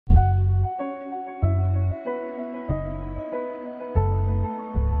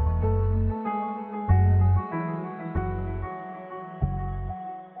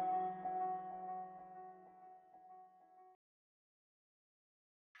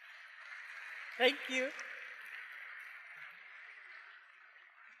Thank you.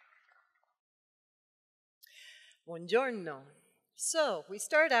 Buongiorno. So we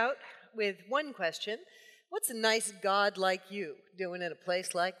start out with one question. What's a nice God like you doing in a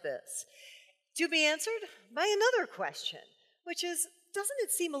place like this? To be answered by another question, which is, doesn't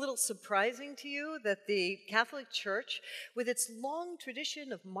it seem a little surprising to you that the Catholic Church, with its long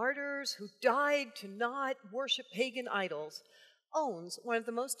tradition of martyrs who died to not worship pagan idols, owns one of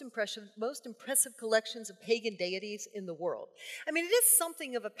the most impressive collections of pagan deities in the world? I mean, it is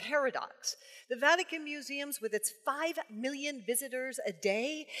something of a paradox. The Vatican Museums, with its 5 million visitors a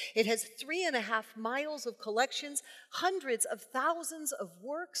day, it has 3.5 miles of collections, hundreds of thousands of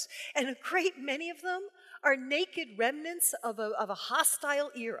works, and a great many of them are naked remnants of a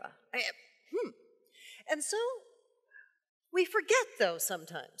hostile era. And so we forget, though,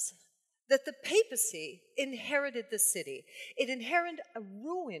 sometimes, that the papacy inherited the city. It inherited a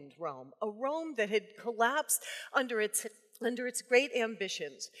ruined Rome, a Rome that had collapsed under its great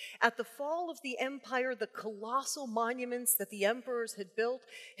ambitions. At the fall of the empire, the colossal monuments that the emperors had built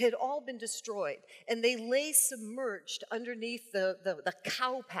had all been destroyed, and they lay submerged underneath the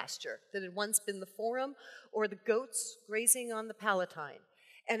cow pasture that had once been the Forum, or the goats grazing on the Palatine.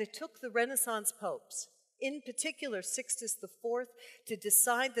 And it took the Renaissance popes, in particular Sixtus IV, to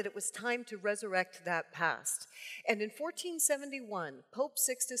decide that it was time to resurrect that past. And in 1471, Pope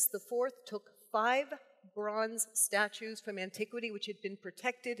Sixtus IV took 5 bronze statues from antiquity, which had been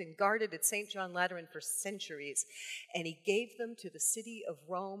protected and guarded at St. John Lateran for centuries, and he gave them to the city of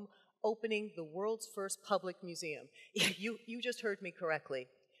Rome, opening the world's first public museum. You just heard me correctly.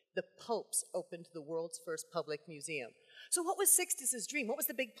 The popes opened the world's first public museum. So what was Sixtus's dream? What was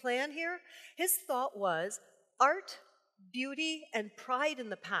the big plan here? His thought was art, beauty, and pride in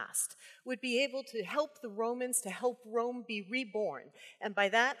the past would be able to help the Romans, to help Rome be reborn. And by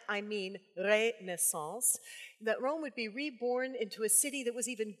that, I mean renaissance, that Rome would be reborn into a city that was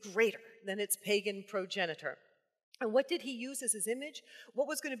even greater than its pagan progenitor. And what did he use as his image? What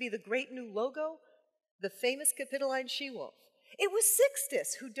was going to be the great new logo? The famous Capitoline she-wolf. It was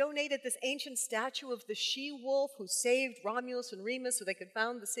Sixtus who donated this ancient statue of the she-wolf who saved Romulus and Remus so they could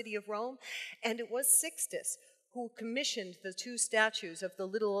found the city of Rome. And it was Sixtus who commissioned the 2 statues of the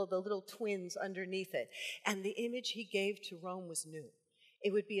little twins underneath it. And the image he gave to Rome was new.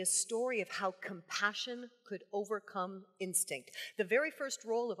 It would be a story of how compassion could overcome instinct. The very first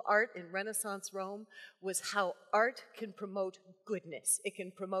role of art in Renaissance Rome was how art can promote goodness. It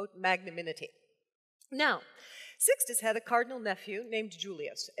can promote magnanimity. Now, Sixtus had a cardinal nephew named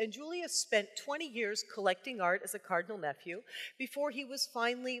Julius, and Julius spent 20 years collecting art as a cardinal nephew before he was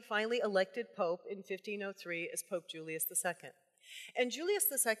finally elected pope in 1503 as Pope Julius II. And Julius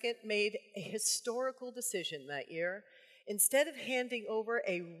II made a historical decision that year. Instead of handing over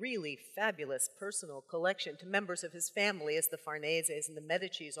a really fabulous personal collection to members of his family, as the Farneses and the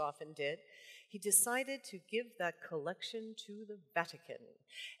Medicis often did, he decided to give that collection to the Vatican.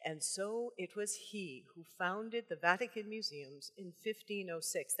 And so it was he who founded the Vatican Museums in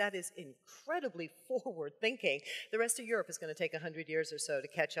 1506. That is incredibly forward thinking. The rest of Europe is going to take 100 years or so to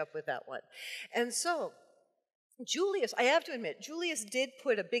catch up with that one. And so Julius, I have to admit, Julius did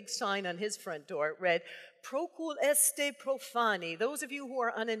put a big sign on his front door. It read, "Procul este profani." Those of you who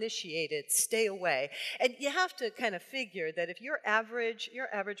are uninitiated, stay away. And you have to kind of figure that if your average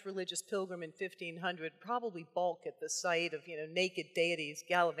religious pilgrim in 1500 probably balk at the sight of, naked deities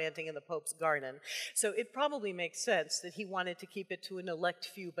gallivanting in the Pope's garden. So it probably makes sense that he wanted to keep it to an elect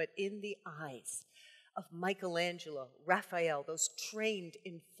few, but in the eyes of Michelangelo, Raphael, those trained,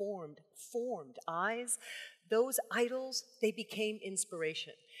 informed, formed eyes, those idols, they became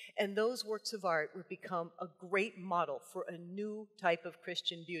inspiration. And those works of art would become a great model for a new type of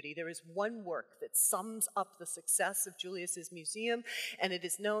Christian beauty. There is one work that sums up the success of Julius's museum, and it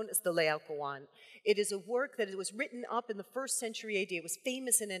is known as the Laocoon. It is a work that was written up in the 1st century AD. It was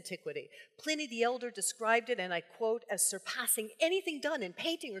famous in antiquity. Pliny the Elder described it, and I quote, as surpassing anything done in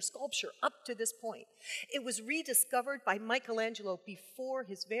painting or sculpture up to this point. It was rediscovered by Michelangelo before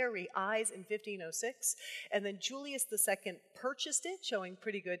his very eyes in 1506, and then Julius II purchased it, showing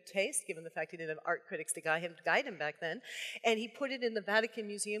pretty good taste, given the fact he didn't have art critics to guide him back then, and he put it in the Vatican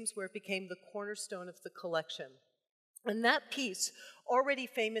Museums, where it became the cornerstone of the collection. And that piece, already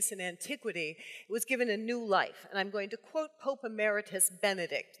famous in antiquity, was given a new life. And I'm going to quote Pope Emeritus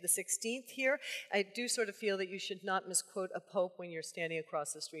Benedict XVI here. I do sort of feel that you should not misquote a pope when you're standing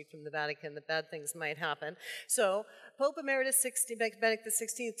across the street from the Vatican, that bad things might happen. So Pope Emeritus Benedict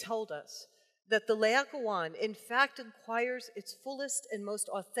XVI told us that the Laocoon, in fact, acquires its fullest and most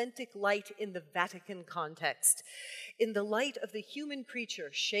authentic light in the Vatican context, in the light of the human creature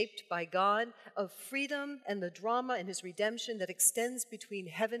shaped by God, of freedom and the drama and his redemption that extends between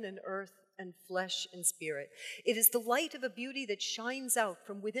heaven and earth and flesh and spirit. It is the light of a beauty that shines out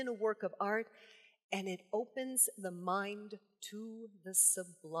from within a work of art, and it opens the mind to the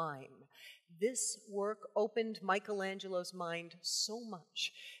sublime. This work opened Michelangelo's mind so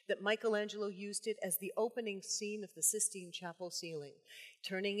much that Michelangelo used it as the opening scene of the Sistine Chapel ceiling,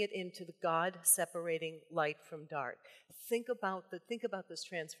 turning it into the God separating light from dark. Think about this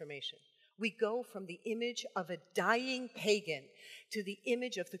transformation. We go from the image of a dying pagan to the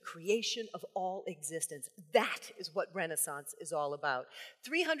image of the creation of all existence. That is what Renaissance is all about.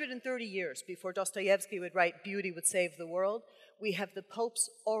 330 years before Dostoevsky would write "Beauty would save the world," we have the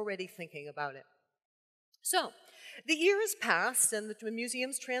popes already thinking about it. So, the years passed and the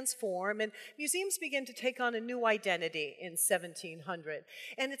museums transform, and museums begin to take on a new identity in 1700.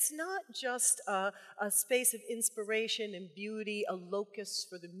 And it's not just a space of inspiration and beauty, a locus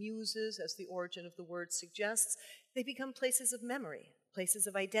for the muses, as the origin of the word suggests. They become places of memory, places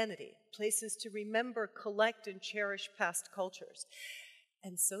of identity, places to remember, collect, and cherish past cultures.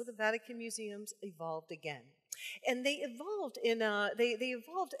 And so the Vatican Museums evolved again. And they evolved they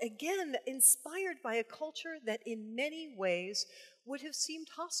evolved again, inspired by a culture that in many ways would have seemed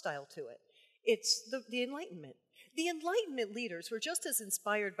hostile to it. It's the Enlightenment. The Enlightenment leaders were just as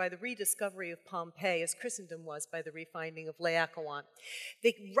inspired by the rediscovery of Pompeii as Christendom was by the refinding of Laocoon.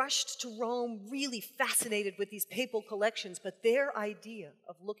 They rushed to Rome really fascinated with these papal collections, but their idea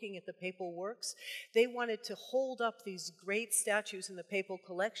of looking at the papal works, they wanted to hold up these great statues in the papal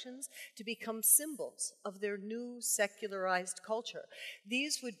collections to become symbols of their new secularized culture.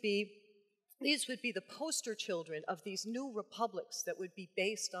 These would be the poster children of these new republics that would be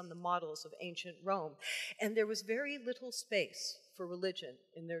based on the models of ancient Rome. And there was very little space for religion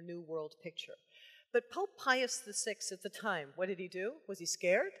in their new world picture. But Pope Pius VI at the time, what did he do? Was he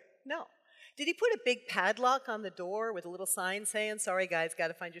scared? No. Did he put a big padlock on the door with a little sign saying, "Sorry guys, got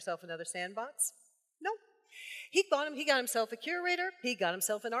to find yourself another sandbox"? No. He got himself a curator, he got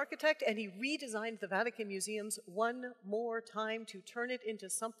himself an architect, and he redesigned the Vatican Museums one more time to turn it into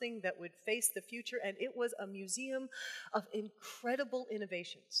something that would face the future, and it was a museum of incredible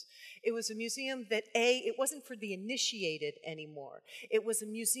innovations. It was a museum that, it wasn't for the initiated anymore. It was a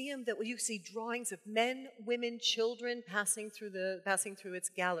museum that you see drawings of men, women, children passing through its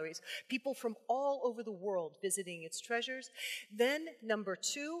galleries, people from all over the world visiting its treasures. Then, number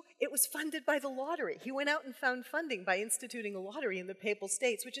two, it was funded by the lottery. He went out and found funding by instituting a lottery in the Papal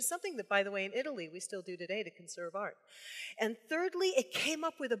States, which is something that, by the way, in Italy we still do today to conserve art. And thirdly, it came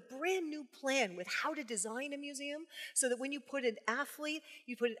up with a brand new plan with how to design a museum so that when you put athlete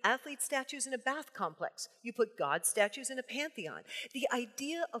statues in a bath complex, you put God statues in a pantheon. The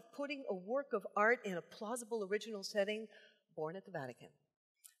idea of putting a work of art in a plausible original setting, born at the Vatican.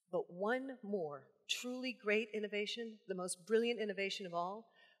 But one more truly great innovation, the most brilliant innovation of all,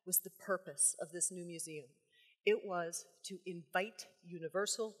 was the purpose of this new museum. It was to invite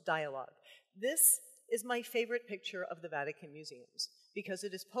universal dialogue. This is my favorite picture of the Vatican Museums because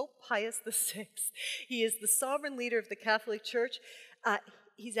it is Pope Pius VI. He is the sovereign leader of the Catholic Church.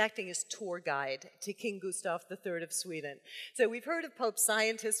 He's acting as tour guide to King Gustav III of Sweden. So we've heard of Pope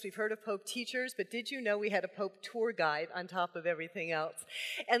scientists, we've heard of Pope teachers, but did you know we had a Pope tour guide on top of everything else?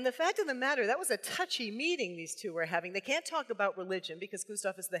 And the fact of the matter, that was a touchy meeting these two were having. They can't talk about religion because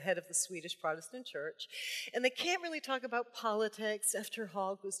Gustav is the head of the Swedish Protestant Church. And they can't really talk about politics. After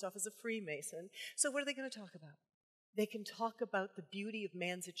all, Gustav is a Freemason. So what are they going to talk about? They can talk about the beauty of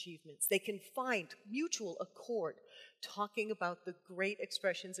man's achievements. They can find mutual accord talking about the great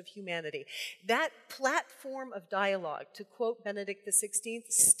expressions of humanity. That platform of dialogue, to quote Benedict XVI,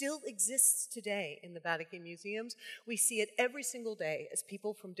 still exists today in the Vatican Museums. We see it every single day as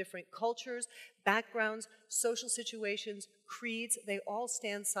people from different cultures, backgrounds, social situations, creeds, they all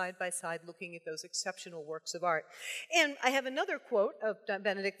stand side by side looking at those exceptional works of art. And I have another quote of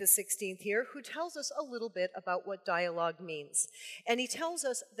Benedict XVI here who tells us a little bit about what dialogue means. And he tells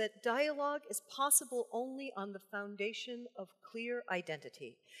us that dialogue is possible only on the foundation of clear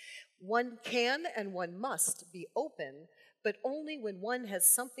identity. One can and one must be open, but only when one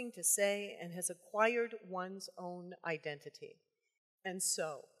has something to say and has acquired one's own identity. And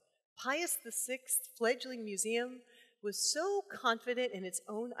so, Pius VI's fledgling museum was so confident in its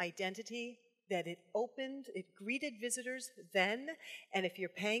own identity that it greeted visitors then, and if you're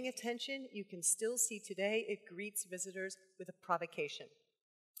paying attention, you can still see today it greets visitors with a provocation.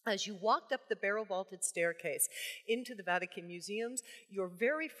 As you walked up the barrel-vaulted staircase into the Vatican Museums, your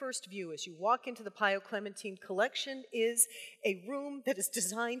very first view as you walk into the Pio Clementine collection is a room that is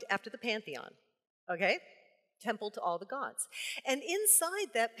designed after the Pantheon, okay? Temple to all the gods. And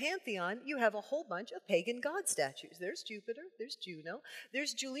inside that pantheon, you have a whole bunch of pagan god statues. There's Jupiter, there's Juno,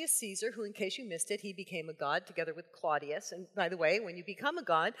 there's Julius Caesar, who, in case you missed it, he became a god together with Claudius. And by the way, when you become a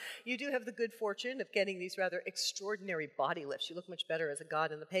god, you do have the good fortune of getting these rather extraordinary body lifts. You look much better as a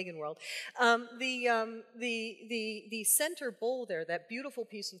god in the pagan world. The center bowl there, that beautiful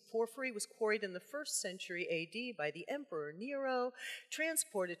piece of porphyry, was quarried in the 1st century AD by the Emperor Nero,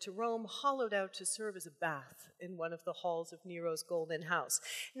 transported to Rome, hollowed out to serve as a bath in one of the halls of Nero's golden house.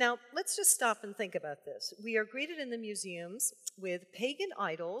 Now, let's just stop and think about this. We are greeted in the museums with pagan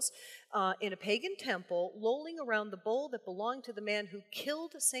idols in a pagan temple, lolling around the bowl that belonged to the man who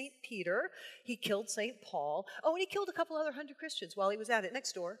killed St. Peter. He killed St. Paul. Oh, and he killed a couple other 100 Christians while he was at it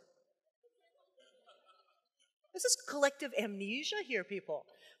next door. This is collective amnesia here, people.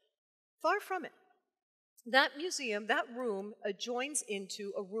 Far from it. That museum, that room, adjoins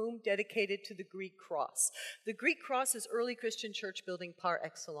into a room dedicated to the Greek cross. The Greek cross is early Christian church building par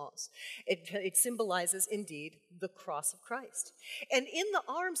excellence. It symbolizes, indeed, the cross of Christ. And in the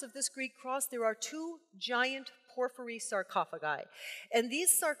arms of this Greek cross, there are 2 giant porphyry sarcophagi. And these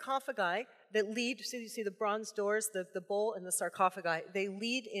sarcophagi that lead, so you see the bronze doors, the bowl and the sarcophagi, they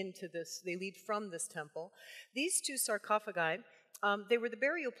lead into this, they lead from this temple. These 2 sarcophagi, they were the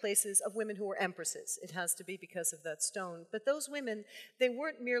burial places of women who were empresses. It has to be because of that stone. But those women, they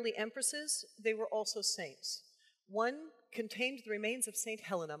weren't merely empresses, they were also saints. One contained the remains of St.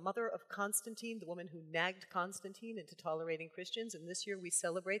 Helena, mother of Constantine, the woman who nagged Constantine into tolerating Christians. And this year we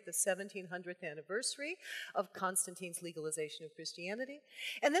celebrate the 1700th anniversary of Constantine's legalization of Christianity.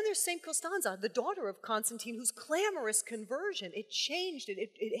 And then there's St. Costanza, the daughter of Constantine, whose clamorous conversion, it changed it.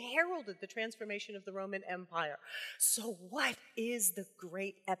 It heralded the transformation of the Roman Empire. So what is the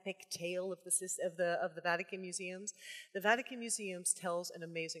great epic tale of the Vatican Museums? The Vatican Museums tells an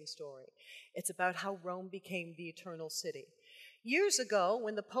amazing story. It's about how Rome became the eternal city. Years ago,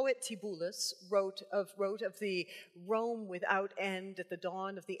 when the poet Tibullus wrote of the Rome without end at the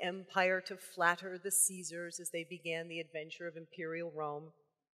dawn of the empire to flatter the Caesars as they began the adventure of imperial Rome,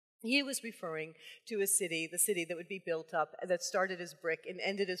 he was referring to a city, the city that would be built up, that started as brick and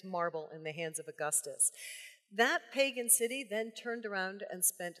ended as marble in the hands of Augustus. That pagan city then turned around and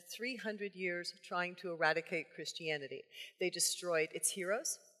spent 300 years trying to eradicate Christianity. They destroyed its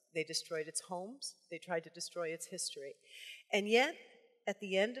heroes. They destroyed its homes. They tried to destroy its history. And yet, at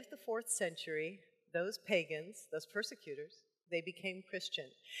the end of the 4th century, those pagans, those persecutors, they became Christian.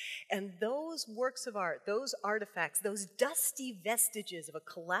 And those works of art, those artifacts, those dusty vestiges of a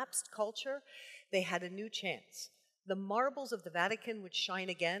collapsed culture, they had a new chance. The marbles of the Vatican would shine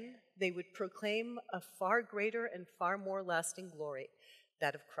again. They would proclaim a far greater and far more lasting glory,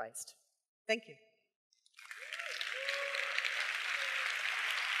 that of Christ. Thank you.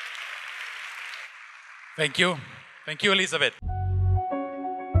 Thank you. Thank you, Elizabeth.